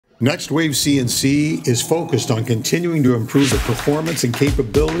NextWave CNC is focused on continuing to improve the performance and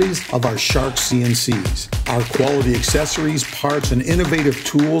capabilities of our Shark CNCs. Our quality accessories, parts, and innovative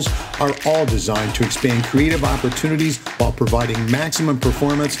tools are all designed to expand creative opportunities while providing maximum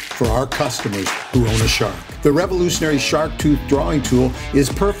performance for our customers who own a Shark. The revolutionary Shark Tooth drawing tool is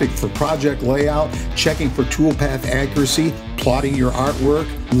perfect for project layout, checking for toolpath accuracy, plotting your artwork,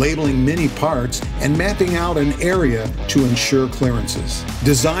 labeling many parts, and mapping out an area to ensure clearances.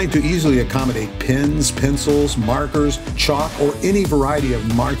 Designed to easily accommodate pens, pencils, markers, chalk, or any variety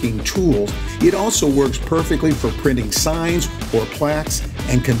of marking tools, it also works perfectly for printing signs or plaques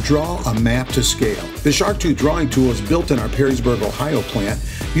and can draw a map to scale. The Shark Tooth drawing tool is built in our Perrysburg, Ohio plant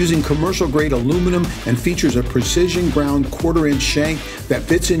using commercial-grade aluminum and features a precision-ground quarter-inch shank that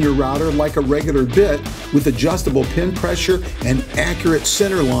fits in your router like a regular bit with adjustable pin pressure and accurate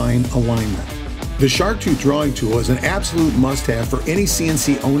centerline alignment. The Shark Tooth drawing tool is an absolute must-have for any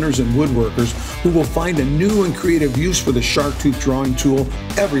CNC owners and woodworkers who will find a new and creative use for the Shark Tooth drawing tool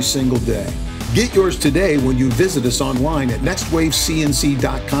every single day. Get yours today when you visit us online at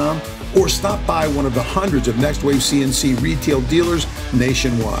nextwavecnc.com or stop by one of the hundreds of NextWave CNC retail dealers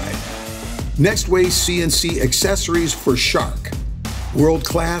nationwide. NextWave CNC accessories for Shark. World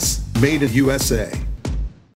class, made in USA.